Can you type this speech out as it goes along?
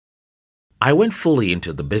I went fully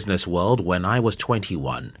into the business world when I was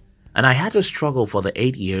 21, and I had to struggle for the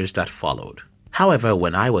 8 years that followed. However,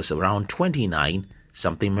 when I was around 29,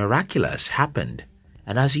 something miraculous happened,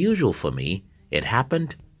 and as usual for me, it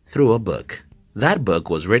happened through a book. That book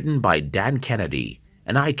was written by Dan Kennedy,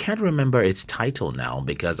 and I can't remember its title now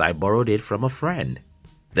because I borrowed it from a friend.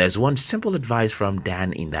 There's one simple advice from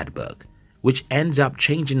Dan in that book, which ends up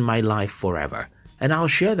changing my life forever, and I'll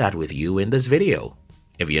share that with you in this video.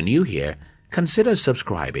 If you're new here, consider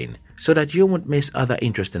subscribing so that you won't miss other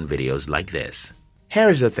interesting videos like this.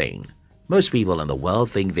 Here's the thing. Most people in the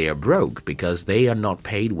world think they are broke because they are not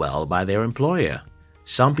paid well by their employer.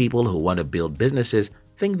 Some people who want to build businesses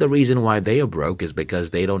think the reason why they are broke is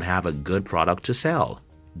because they don't have a good product to sell.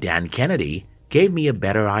 Dan Kennedy gave me a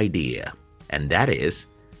better idea, and that is,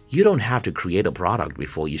 you don't have to create a product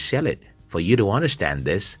before you sell it. For you to understand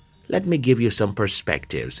this, let me give you some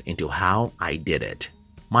perspectives into how I did it.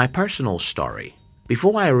 My personal story.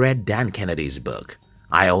 Before I read Dan Kennedy's book,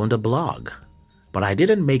 I owned a blog, but I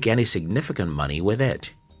didn't make any significant money with it.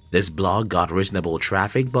 This blog got reasonable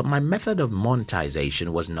traffic, but my method of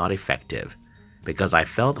monetization was not effective because I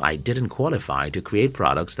felt I didn't qualify to create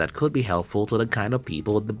products that could be helpful to the kind of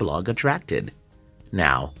people the blog attracted.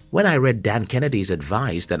 Now, when I read Dan Kennedy's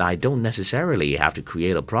advice that I don't necessarily have to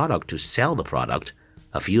create a product to sell the product,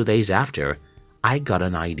 a few days after, I got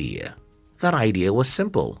an idea. That idea was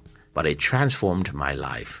simple, but it transformed my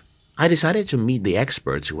life. I decided to meet the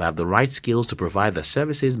experts who have the right skills to provide the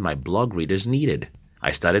services my blog readers needed.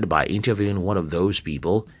 I started by interviewing one of those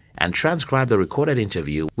people and transcribed the recorded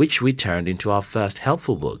interview, which we turned into our first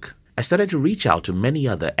helpful book. I started to reach out to many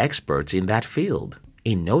other experts in that field.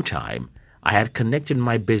 In no time, I had connected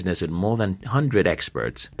my business with more than 100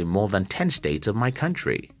 experts in more than 10 states of my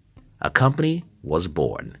country. A company was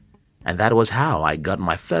born, and that was how I got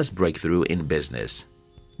my first breakthrough in business.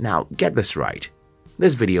 Now, get this right.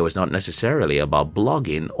 This video is not necessarily about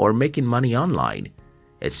blogging or making money online.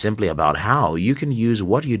 It's simply about how you can use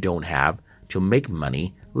what you don't have to make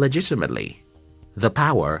money legitimately. The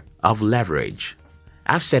power of leverage.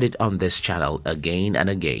 I've said it on this channel again and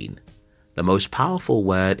again. The most powerful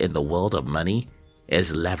word in the world of money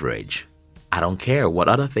is leverage. I don't care what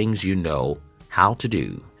other things you know how to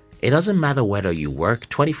do. It doesn't matter whether you work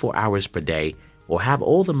 24 hours per day or have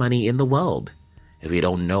all the money in the world. If you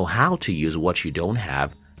don't know how to use what you don't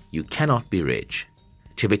have, you cannot be rich.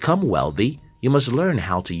 To become wealthy, you must learn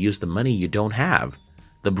how to use the money you don't have,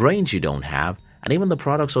 the brains you don't have, and even the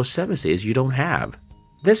products or services you don't have.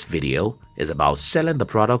 This video is about selling the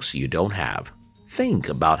products you don't have. Think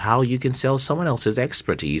about how you can sell someone else's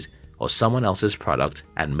expertise or someone else's product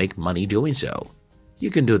and make money doing so.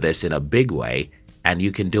 You can do this in a big way, and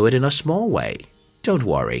you can do it in a small way. Don't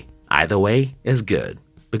worry, either way is good,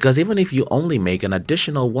 because even if you only make an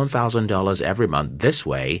additional $1,000 every month this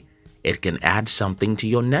way, it can add something to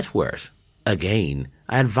your net worth. Again,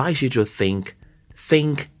 I advise you to think,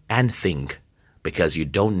 and think, because you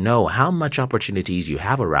don't know how much opportunities you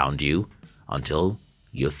have around you until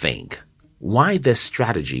you think. Why this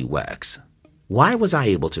strategy works. Why was I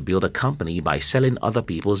able to build a company by selling other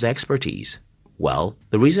people's expertise? Well,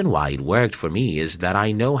 the reason why it worked for me is that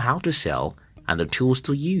I know how to sell and the tools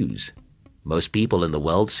to use. Most people in the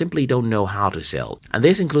world simply don't know how to sell, and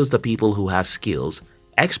this includes the people who have skills,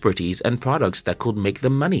 expertise, and products that could make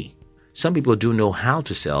them money. Some people do know how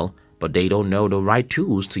to sell, but they don't know the right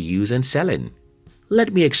tools to use in selling.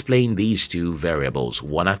 Let me explain these two variables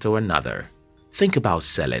one after another. Think about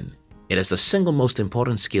selling. It is the single most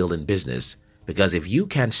important skill in business, because if you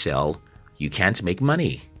can't sell, you can't make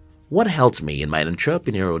money. What helped me in my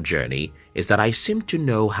entrepreneurial journey is that I seem to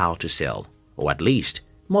know how to sell, or at least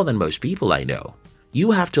more than most people I know.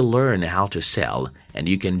 You have to learn how to sell, and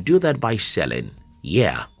you can do that by selling.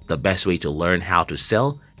 Yeah, the best way to learn how to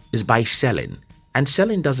sell is by selling. And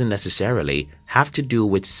selling doesn't necessarily have to do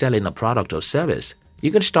with selling a product or service.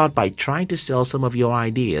 You can start by trying to sell some of your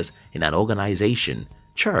ideas in an organization,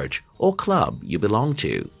 church, or club you belong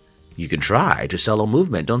to. You can try to sell a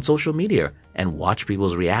movement on social media and watch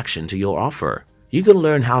people's reaction to your offer. You can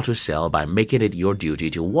learn how to sell by making it your duty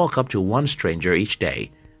to walk up to one stranger each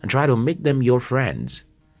day and try to make them your friends.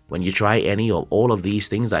 When you try any or all of these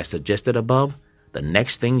things I suggested above, the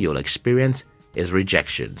next thing you'll experience is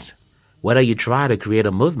rejections. Whether you try to create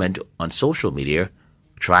a movement on social media,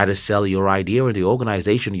 try to sell your idea in the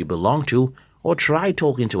organization you belong to, or try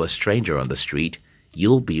talking to a stranger on the street,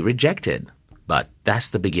 you'll be rejected. But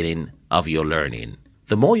that's the beginning of your learning.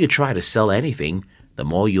 The more you try to sell anything, the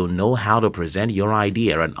more you'll know how to present your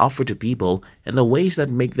idea and offer to people in the ways that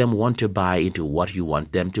make them want to buy into what you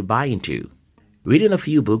want them to buy into. Reading a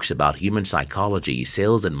few books about human psychology,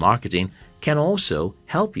 sales and marketing can also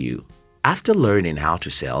help you. After learning how to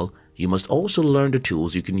sell, you must also learn the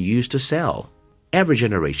tools you can use to sell. Every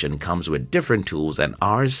generation comes with different tools and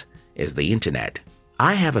ours is the internet.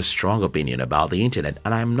 I have a strong opinion about the internet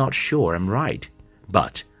and I'm not sure I'm right.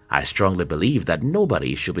 But I strongly believe that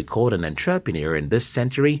nobody should be called an entrepreneur in this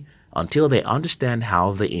century until they understand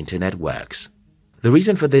how the internet works. The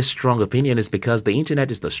reason for this strong opinion is because the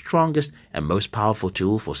internet is the strongest and most powerful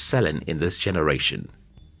tool for selling in this generation.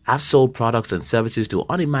 I've sold products and services to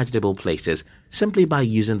unimaginable places simply by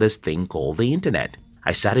using this thing called the internet.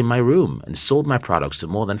 I sat in my room and sold my products to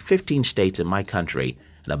more than 15 states in my country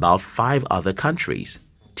and about 5 other countries.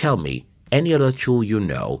 Tell me any other tool you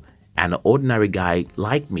know an ordinary guy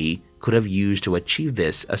like me could have used to achieve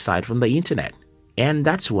this aside from the internet. And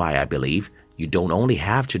that's why I believe you don't only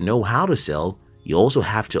have to know how to sell, you also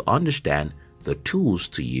have to understand the tools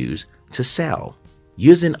to use to sell.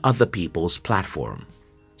 Using other people's platform.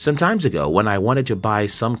 Some time ago, when I wanted to buy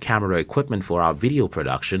some camera equipment for our video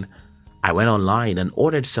production, I went online and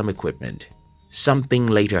ordered some equipment. Something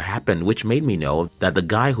later happened which made me know that the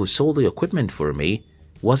guy who sold the equipment for me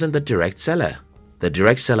wasn't the direct seller. The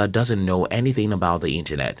direct seller doesn't know anything about the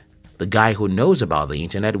internet. The guy who knows about the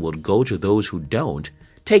internet would go to those who don't,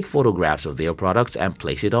 take photographs of their products and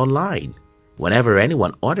place it online. Whenever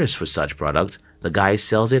anyone orders for such products, the guy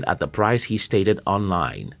sells it at the price he stated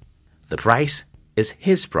online. The price is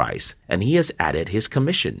his price and he has added his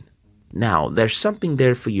commission. Now there's something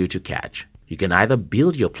there for you to catch. You can either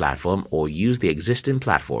build your platform or use the existing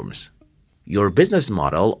platforms. Your business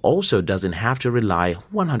model also doesn't have to rely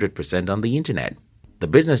 100% on the internet. The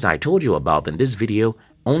business I told you about in this video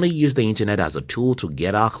only use the internet as a tool to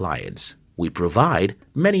get our clients. We provide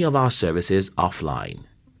many of our services offline.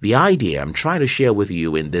 The idea I'm trying to share with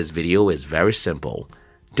you in this video is very simple.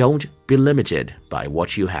 Don't be limited by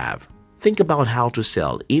what you have. Think about how to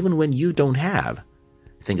sell even when you don't have.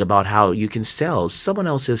 Think about how you can sell someone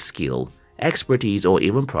else's skill, expertise, or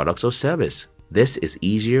even products or service. This is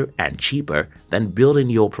easier and cheaper than building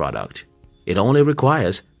your product. It only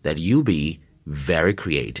requires that you be very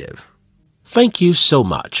creative. Thank you so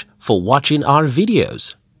much for watching our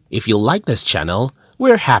videos. If you like this channel,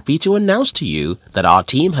 we're happy to announce to you that our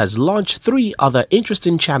team has launched 3 other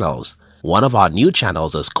interesting channels. One of our new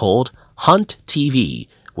channels is called Hunt TV,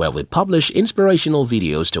 where we publish inspirational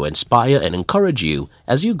videos to inspire and encourage you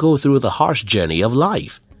as you go through the harsh journey of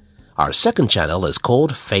life. Our second channel is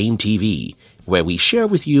called Fame TV, where we share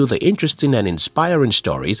with you the interesting and inspiring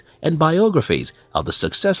stories and biographies of the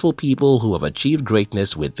successful people who have achieved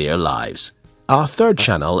greatness with their lives. Our third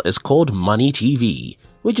channel is called Money TV,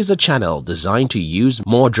 which is a channel designed to use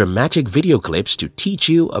more dramatic video clips to teach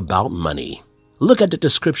you about money. Look at the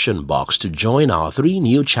description box to join our 3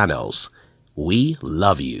 new channels. We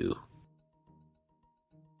love you.